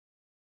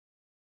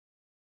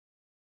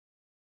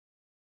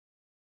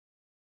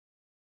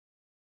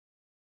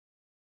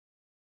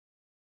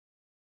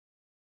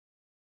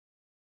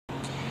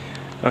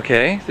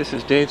Okay, this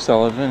is Dave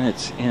Sullivan.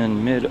 It's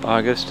in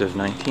mid-August of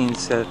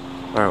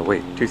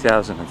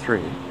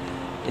 2003,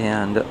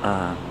 and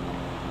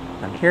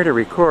I'm here to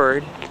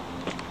record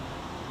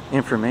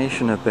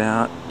information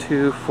about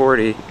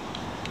 240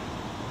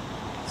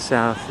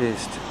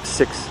 Southeast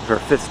 6th or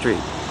 5th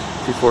Street,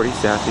 240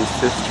 Southeast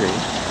 5th Street,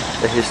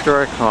 a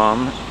historic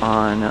home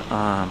on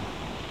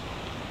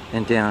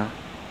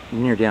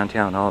near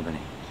downtown Albany.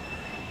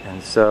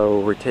 And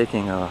so we're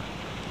taking a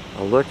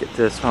look at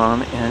this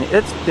home, and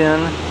it's been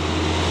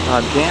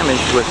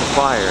damaged with a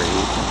fire.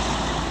 You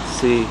can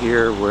see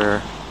here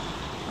where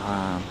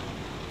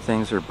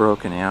things are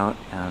broken out,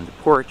 and the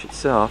porch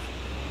itself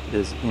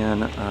is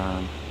in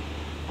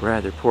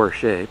rather poor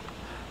shape.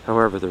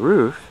 However, the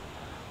roof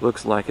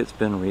looks like it's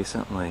been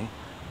recently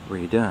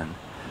redone.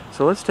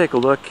 So let's take a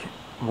look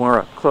more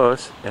up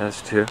close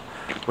as to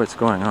what's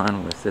going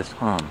on with this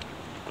home.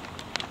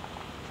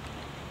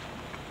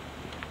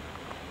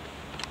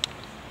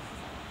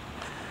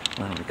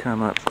 When we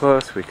come up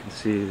close, we can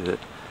see that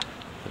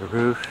the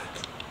roof,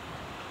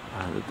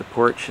 that the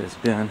porch has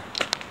been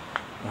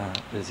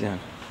is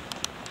in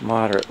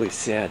moderately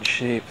sad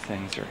shape.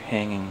 Things are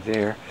hanging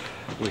there.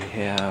 We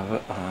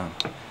have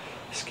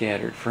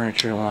scattered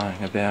furniture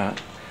lying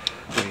about.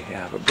 We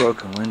have a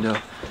broken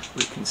window.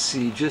 We can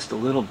see just a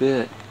little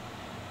bit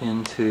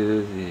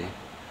into the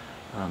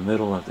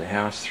middle of the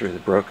house through the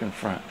broken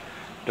front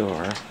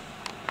door.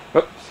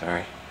 Oh,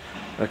 sorry.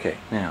 Okay,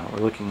 now we're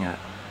looking at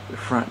the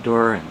front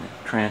door and the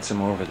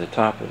transom over the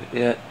top of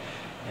it,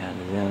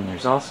 and then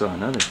there's also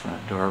another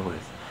front door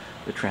with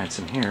the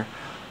transom here,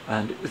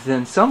 and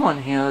then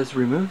someone has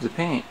removed the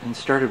paint and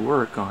started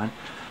work on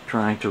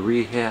trying to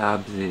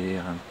rehab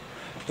the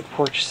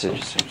porch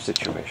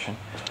situation,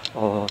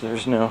 although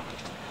there's no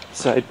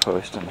side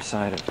post on the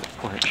side of the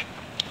porch.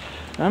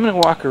 Now I'm going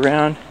to walk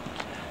around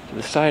to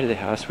the side of the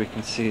house. We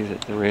can see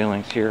that the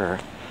railings here are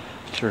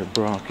sort of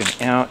broken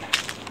out,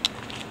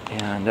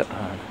 and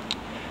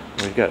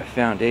we've got a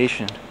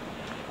foundation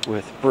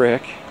with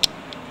brick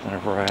and a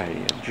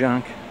variety of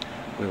junk.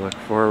 We look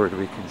forward,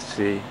 we can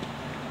see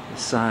the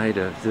side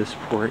of this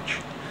porch.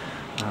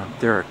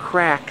 There are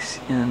cracks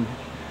in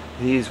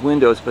these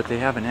windows, but they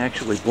haven't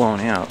actually blown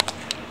out.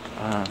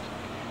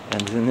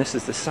 And then this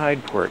is the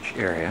side porch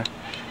area.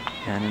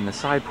 And in the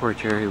side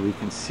porch area, we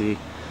can see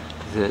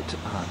that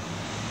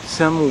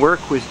some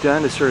work was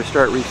done to sort of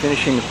start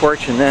refinishing the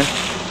porch, and then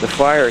the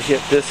fire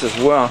hit this as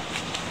well.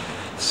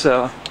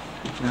 So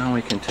now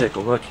we can take a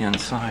look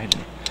inside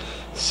and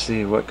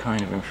see what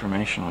kind of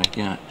information we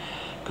get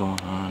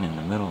going on in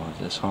the middle of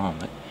this home.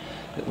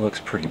 It looks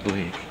pretty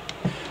bleak.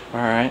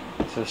 Alright,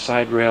 so the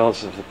side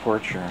rails of the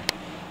porch are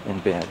in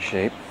bad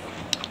shape.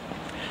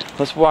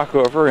 Let's walk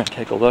over and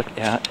take a look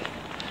at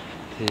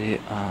the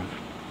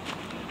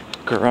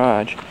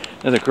garage.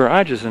 Now, the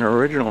garage is an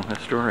original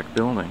historic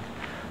building,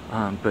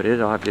 but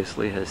it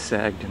obviously has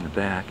sagged in the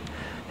back.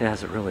 It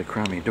has a really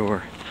crummy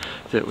door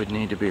that would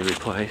need to be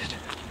replaced.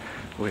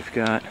 We've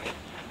got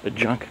a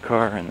junk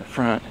car in the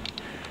front,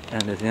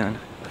 and then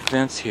a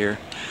fence here.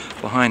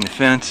 Behind the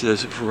fence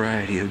is a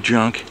variety of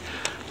junk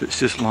that's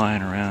just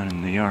lying around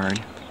in the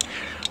yard.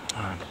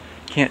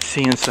 Can't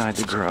see inside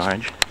the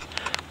garage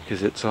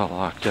because it's all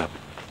locked up.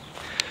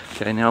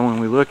 Okay, now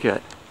when we look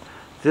at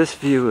this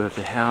view of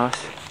the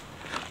house,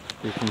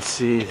 we can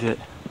see that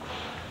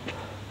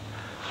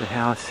the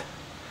house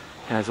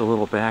has a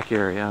little back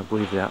area. I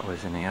believe that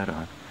was an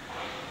add-on.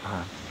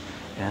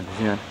 And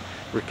then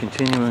we're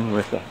continuing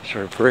with a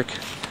sort of brick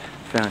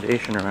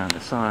foundation around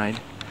the side.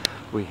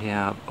 We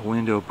have a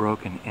window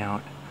broken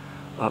out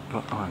up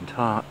on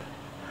top,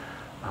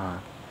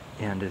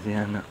 and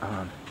then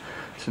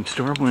some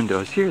storm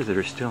windows here that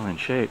are still in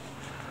shape.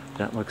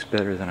 That looks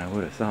better than I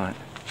would have thought.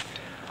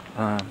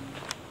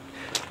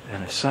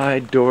 And a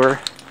side door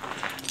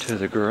to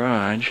the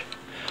garage,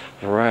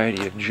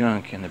 variety of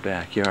junk in the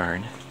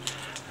backyard,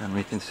 and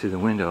we can see the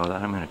window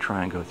that I'm going to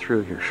try and go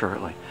through here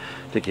shortly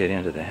to get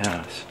into the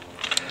house.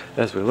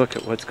 As we look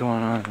at what's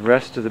going on in the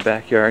rest of the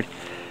backyard,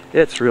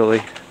 it's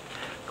really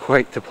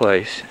quite the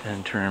place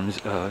in terms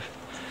of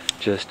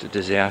just a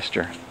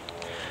disaster.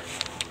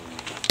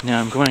 Now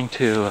I'm going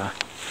to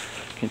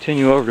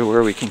continue over to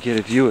where we can get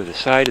a view of the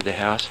side of the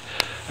house,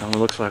 and it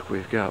looks like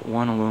we've got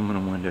one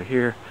aluminum window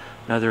here,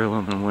 another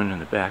aluminum window in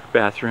the back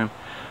bathroom,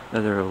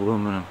 another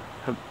aluminum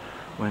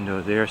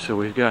window there. So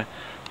we've got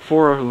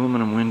 4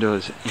 aluminum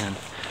windows in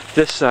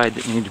this side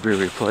that need to be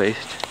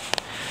replaced,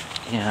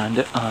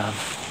 and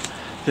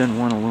then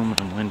 1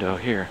 aluminum window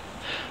here.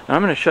 Now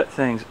I'm going to shut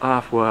things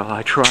off while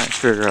I try and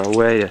figure out a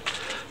way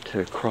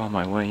to crawl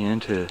my way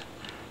into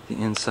the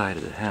inside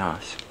of the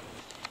house.